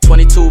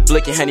22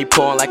 blicking, Henny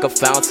pouring like a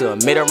fountain.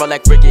 Made her run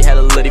like Ricky, had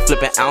a litty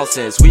flipping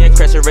ounces. We in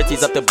Crescent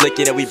Ritzies up the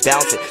blicky, then we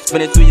bouncing.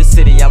 Spinning through your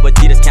city, out with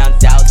Detas count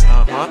thousands.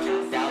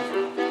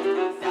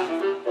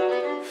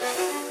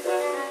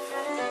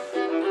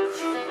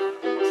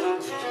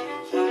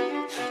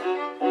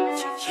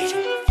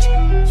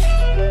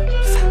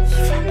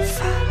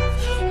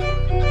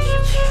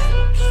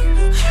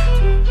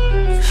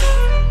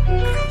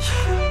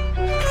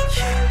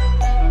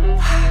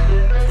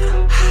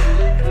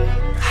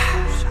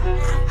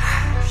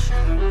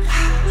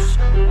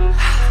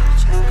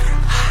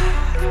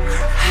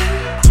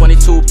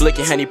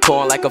 Blicking, Henny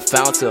pouring like a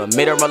fountain.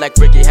 Made her run like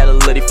Ricky, had a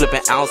litty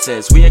flipping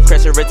ounces. We in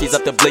Crescent Ritzies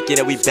up the blicky,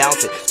 then we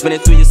bouncing. Spinning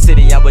through your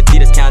city, out with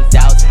Detas count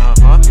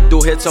thousands.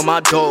 Do hits on my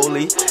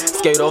dolly,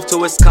 skate off to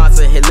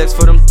Wisconsin, hit licks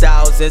for them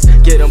thousands.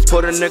 Get them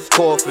put in the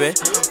coffin.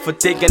 For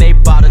thinking they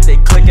bout it, they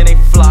clicking, they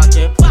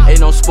flocking. Ain't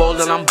no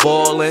spoiling, I'm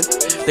ballin'.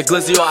 The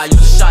glizzy, I use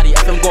a shotty,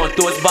 FM going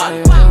through his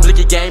body.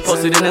 Blicky game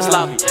posted in his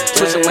lobby.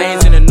 Switching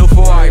lanes in a new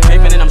Ferrari,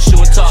 pavement and I'm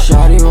shooting top.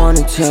 Shawty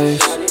wanna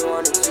taste,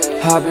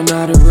 hopping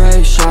out of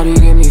race. Shawty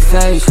give me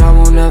face, I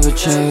won't ever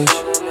change.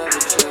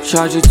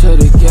 Charge it to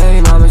the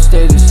game, I'ma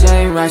stay the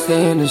same. Right,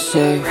 stay in the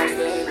safe.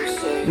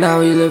 Now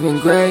we living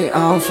great,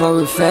 I don't fuck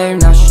with fame.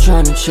 Now she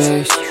tryna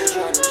chase.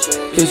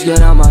 Just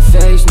get out my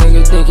face,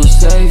 nigga think he's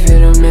safe.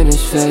 Hit him in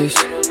his face,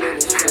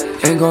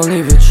 ain't gon'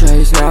 leave a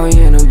trace. Now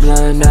he in the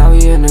blood, now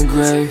he in the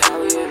grave.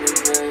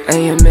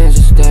 And your man's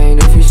a stain,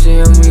 if you see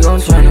him, we gon'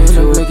 turn him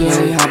to a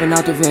game. He hopping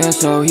out the van,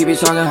 so he be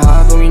talking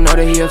hard, but we know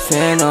that he a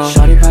fan, oh.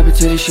 Shawty pop it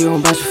to the she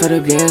won't bust it for the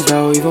bands,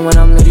 though. Even when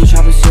I'm litty,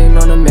 chopper sitting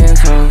on the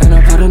mantle. And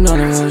I put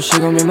another one, she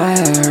gon' make my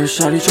head hurt.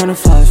 Shawty tryna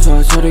fly, so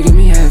I told her give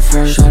me head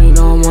first. Shawty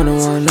know I'm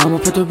one-on-one, I'ma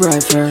put the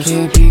bread first.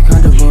 Can't be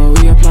comfortable,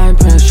 we applying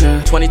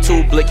pressure.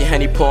 22 blicking,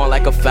 Henny pouring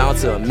like a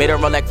fountain. Made her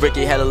run like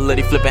Ricky, had a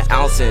litty flipping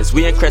ounces.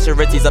 We in Crescent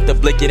Ritzies up the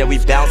blicky, then we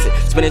bouncing.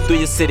 Spinning through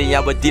your city,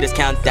 out with Detas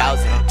count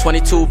thousands.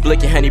 22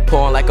 blicking, Henny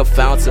pouring like a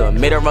fountain.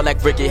 Made her run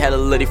like Ricky, had a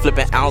litty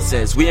flipping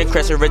ounces. We in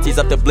Crescent Ritzies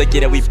up the blicky,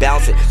 then we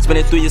bouncing.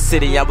 Spinning through your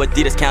city, out with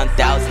Detas count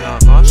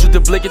thousands. Shoot the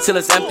blicky till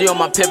it's empty on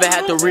my pivot,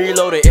 had to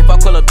reload it. If I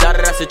call up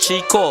Dada, that's a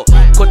cheat code.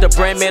 Caught the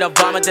brain, made a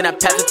vomit, then I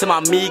pass it to my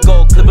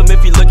amigo. Clip him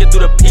if he looking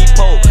through the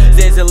peephole.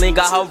 Zanziline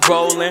got her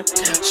rolling.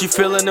 She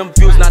feeling them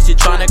views, now she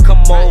tryna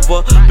come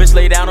over. Bitch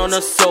lay down on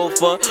the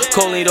sofa.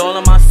 Cold all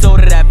in my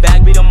soda, that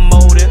bag be the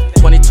motive.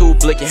 22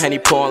 blicking, Henny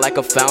pouring like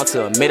a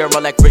fountain. Made her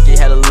run like Ricky,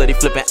 had a litty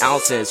flipping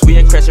ounces. We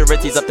in Crescent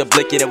Ritzies up the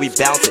blicky, then we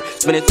bouncing.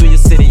 Spinning through your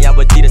city, out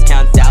with Detas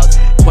count thousands.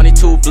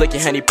 22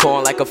 blicking, Henny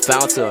pouring like a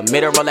fountain.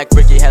 Made her run like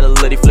Ricky, had a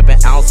litty flipping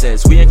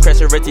ounces. We in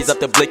Crescent Ritzies up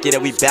the blicky,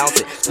 then we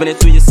bouncing. Spinning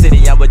through your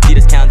city, out with Detas